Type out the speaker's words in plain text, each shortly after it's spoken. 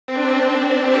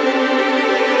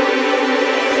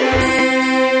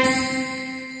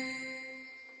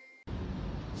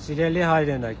Սիրելի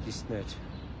հայրենակիցներ,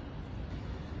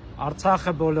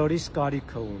 Արցախը բոլորիս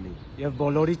կարիքը ունի եւ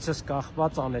բոլորիցս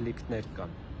կախված անելիքներ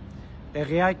կան։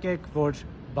 Տեղյակ եք, որ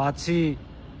բացի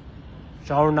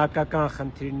շարունակական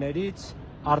խնդիրներից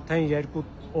արդեն 2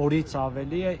 օրից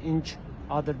ավելի է, ինչ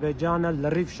Ադրբեջանը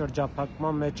լրիվ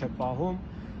շրջափակման մեջ է պահում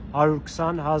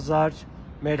 120,000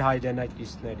 մեր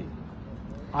հայրենակիցներին,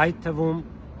 այդ թվում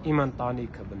իմ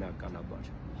ընտանիքը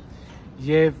բնականաբար։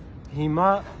 Եվ հիմա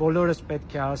բոլորս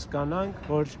պետք է հասկանանք,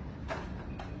 որ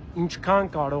ինչքան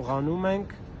կարողանում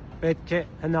ենք, պետք է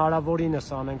հնարավորինս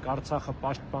անենք Արցախը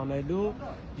պաշտպանելու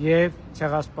եւ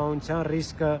ցեղասպանության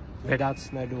ռիսկը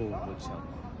վերացնելու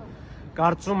ուղղությամբ։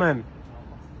 Կարծում եմ,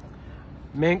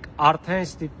 մենք արդեն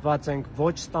ստիպված ենք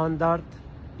ոչ ստանդարտ,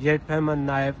 երբեմն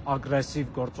նաեւ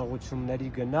ագրեսիվ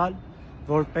գործողությունների գնալ,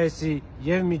 որպեսզի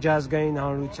եւ միջազգային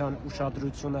հանրության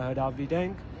ուշադրությունը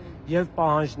հրավիրենք եւ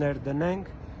պահանջներ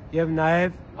դնենք եւ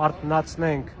նաեւ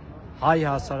արթնացնենք հայ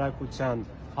հասարակության,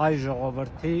 հայ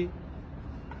ժողովրդի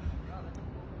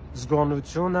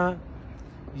զգոնությունը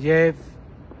եւ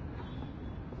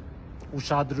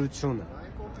ուշադրությունը։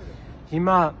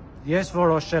 Հիմա ես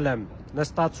որոշել եմ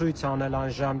նստացույց անել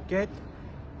անժամկետ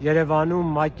Երևանում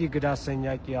ՄԱԿ-ի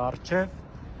գրասենյակի առջև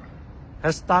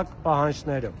հստակ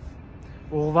պահանջներով,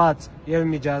 ուղղված եւ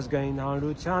միջազգային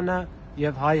հանրությանը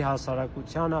եւ հայ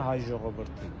հասարակությանը, հայ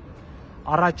ժողովրդին։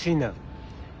 Առաջինը,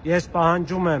 ես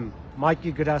պահանջում եմ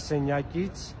ՄԱԿ-ի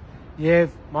գրասենյակից եւ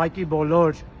ՄԱԿ-ի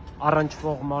բոլոր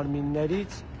առնչվող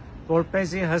մարմիններից,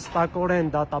 որպեսզի հստակորեն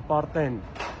դատապարտեն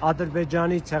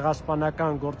Ադրբեջանի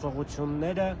ցեղասպանական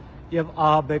գործողությունները եւ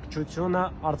ահաբեկչությունը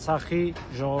Արցախի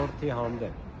ժողովրդի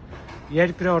հանդեպ։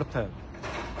 Երկրորդը,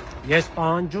 ես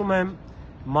պահանջում եմ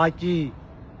ՄԱԿ-ի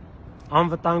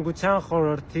անվտանգության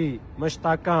խորհրդի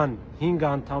մշտական 5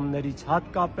 անդամներից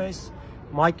հատկապես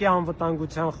ՄԱԿ-ի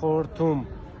անվտանգության խորհրդում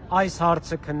այս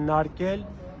հարցը քննարկել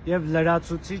եւ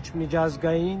լրացուցիչ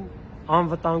միջազգային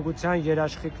անվտանգության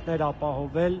երաշխիքներ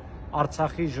ապահովել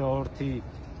Արցախի ժողովրդի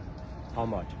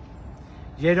համար։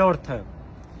 Երրորդը,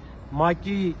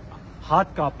 ՄԱԿ-ի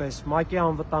հատկապես ՄԱԿ-ի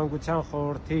անվտանգության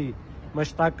խորհրդի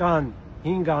մշտական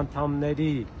 5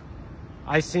 անդամների,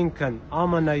 այսինքն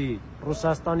ԱՄՆ-ի,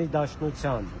 Ռուսաստանի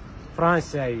Դաշնության,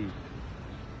 Ֆրանսիայի,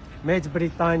 Մեծ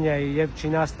Բրիտանիայի եւ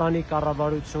Չինաստանի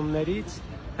կառավարություններից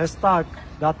հստակ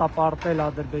դատապարտել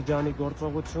Ադրբեջանի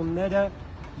գործողությունները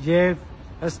եւ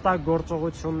հստակ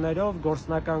գործողություններով,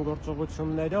 գործնական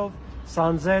գործողություններով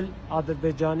սանձել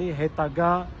Ադրբեջանի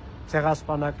հետագա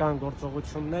ցեղասպանական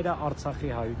գործողությունները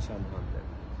Արցախի հայության հանդեպ։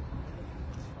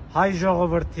 Հայ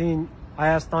ժողովրդին,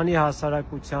 Հայաստանի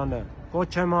հասարակությանը կոչ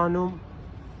եմ անում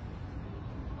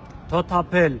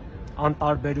թոթափել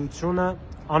անտարբերությունը,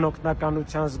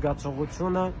 անօգնականության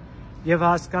զգացողությունը եւ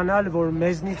հասկանալ, որ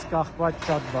մեզնից կախված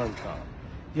շատ բան կա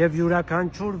եւ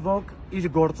յուրաքանչյուր ոք իր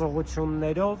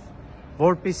գործողություններով,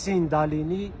 որպիսին դա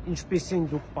լինի, ինչպիսին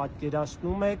դուք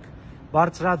պատկերացնում եք,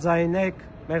 բարձրաձայնեք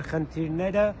մեր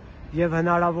խնդիրները եւ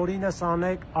հնարավորինս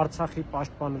անեք Արցախի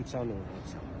պաշտպանության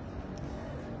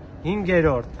ուղղությամբ։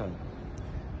 Հինգերորդը,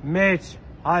 մեր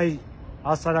հայ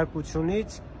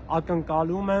հասարակությունից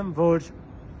ակնկալում եմ, որ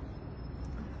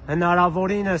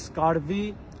հնարավորինս կարվի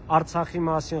Արցախի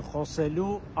մասին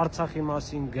խոսելու, Արցախի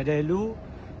մասին գրելու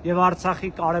եւ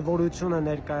Արցախի կարեւորությունը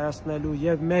ներկայացնելու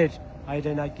եւ մեր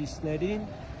հայրենակիցներին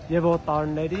եւ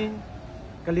օտարներին,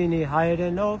 կլինի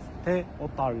հայերենով, թե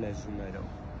օտար լեզուներով։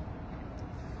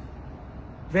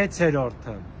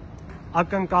 Վեցերորդը,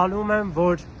 ակնկալում եմ,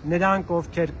 որ նրանք,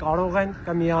 ովքեր կարող են,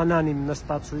 կմիանան իմ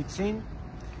նստացույցին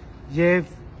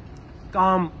եւ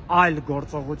կամ այլ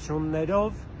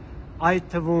գործողություններով, այդ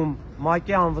թվում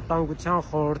ՄԱԿ-ի անվտանգության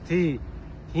խորհրդի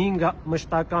 5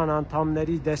 մշտական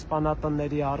անդամների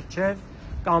դեսպանատների առջև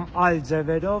կամ այլ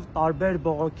ձևերով, տարբեր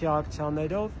բողոքի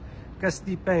ակցիաներով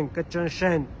կստիպեն,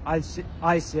 կճնշեն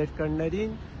այս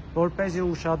երկրներին, որպեսզի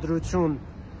ուշադրություն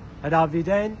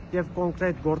հրավիրեն եւ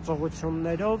կոնկրետ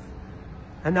գործողություններով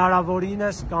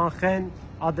հնարավորինս կանխեն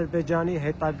Ադրբեջանի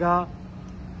հետագա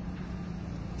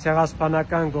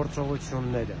ցեղասպանական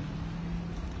գործողությունները։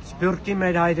 Սփյուռքի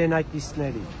մեր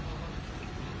հայրենակիցների,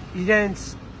 իրենց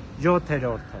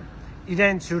 7-րդը,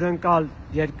 իրենց հյուրընկալ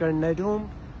երկրներում,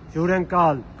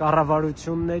 հյուրընկալ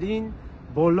կառավարություններին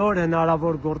բոլոր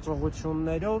հնարավոր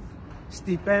գործողություններով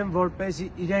ստիպեն, որպեսզի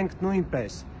իրենք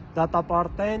նույնպես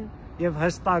դատապարտեն եւ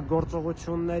հստակ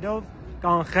գործողություններով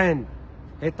կանխեն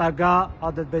հետագա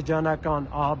ադրբեջանական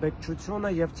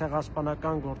ահաբեկչությունը եւ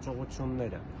ցեղասպանական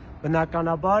գործողությունները,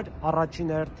 բնականաբար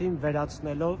առաջին հերթին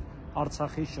վերացնելով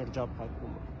Արցախի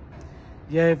շրջափակումը։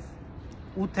 Եվ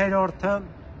 8-րդը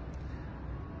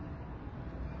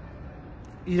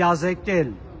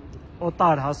իրազեկել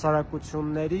օտար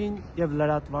հասարակություններին եւ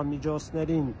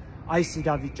լրատվամիջոցներին այս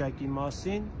իրավիճակի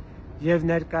մասին եւ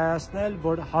ներկայացնել,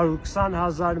 որ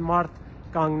 120,000 մարդ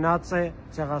կանգնած է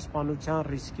ցեղասպանության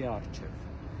ռիսկի առջեւ։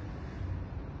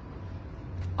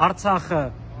 Արցախը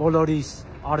բոլորիս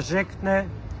արժեքն է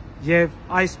եւ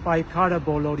այս պայքարը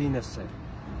բոլորինս է։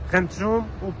 Խնդրում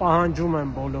ու պահանջում եմ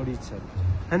բոլորից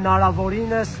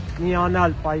հնարավորինս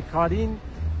միանալ պայքարին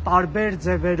տարբեր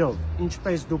ձևերով,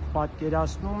 ինչպես դուք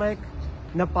պատկերացնում եք,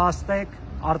 նպաստեք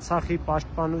Արցախի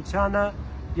պաշտպանությանը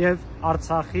եւ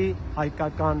Արցախի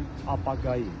հայկական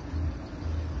ապագային։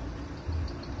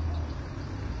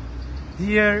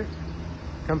 Dear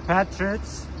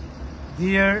compatriots,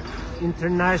 dear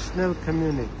international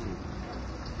community,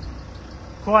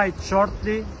 quite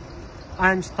shortly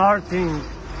I am starting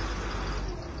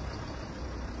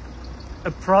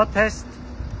a protest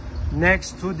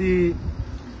next to the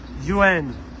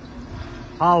UN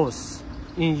house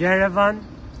in Yerevan,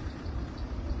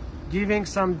 giving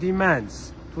some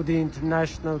demands to the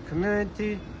international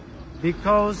community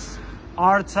because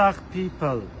Artsakh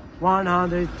people,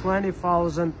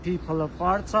 120,000 people of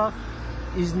Artsakh,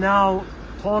 is now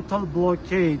total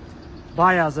blockade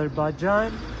by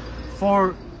Azerbaijan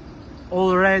for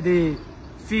already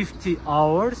 50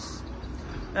 hours,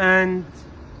 and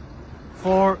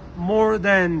for more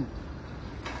than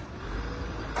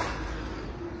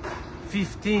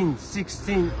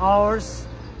 15-16 hours,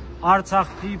 Artsakh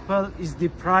people is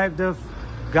deprived of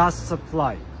gas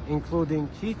supply, including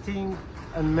heating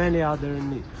and many other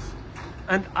needs.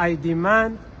 And I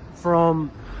demand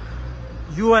from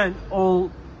UN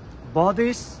all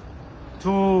bodies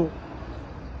to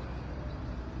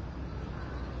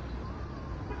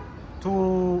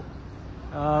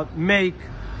make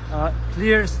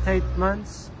clear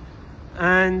statements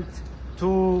and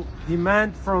to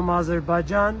demand from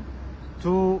Azerbaijan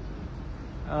to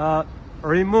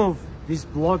remove this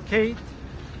blockade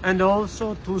and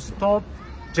also to stop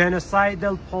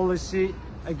genocidal policy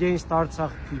against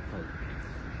Artsakh people.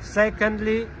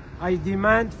 Secondly, I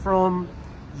demand from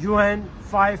UN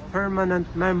 5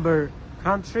 permanent member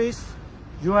countries,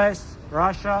 US,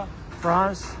 Russia,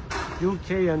 France,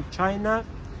 UK and China,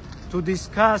 to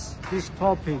discuss this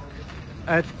topic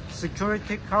at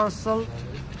Security Council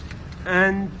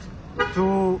and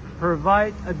to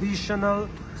provide additional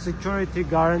security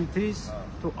guarantees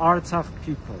to Artsakh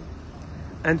people.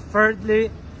 And thirdly,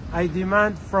 I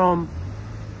demand from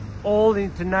all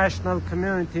international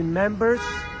community members,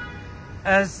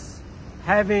 as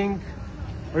having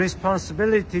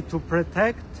responsibility to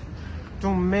protect,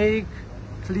 to make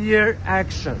clear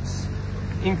actions,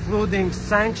 including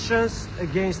sanctions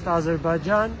against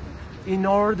Azerbaijan, in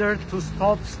order to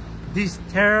stop this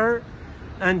terror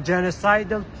and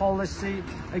genocidal policy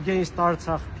against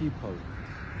Artsakh people.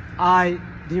 I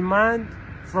demand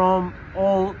from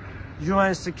all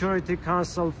UN Security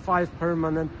Council 5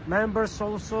 permanent members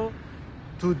also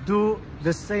to do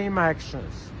the same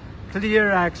actions, clear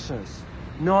actions,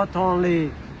 not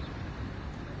only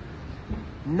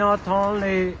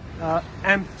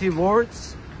empty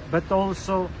words, but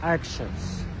also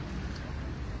actions.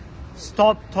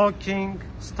 Stop talking,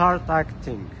 start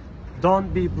acting.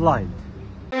 Don't be blind.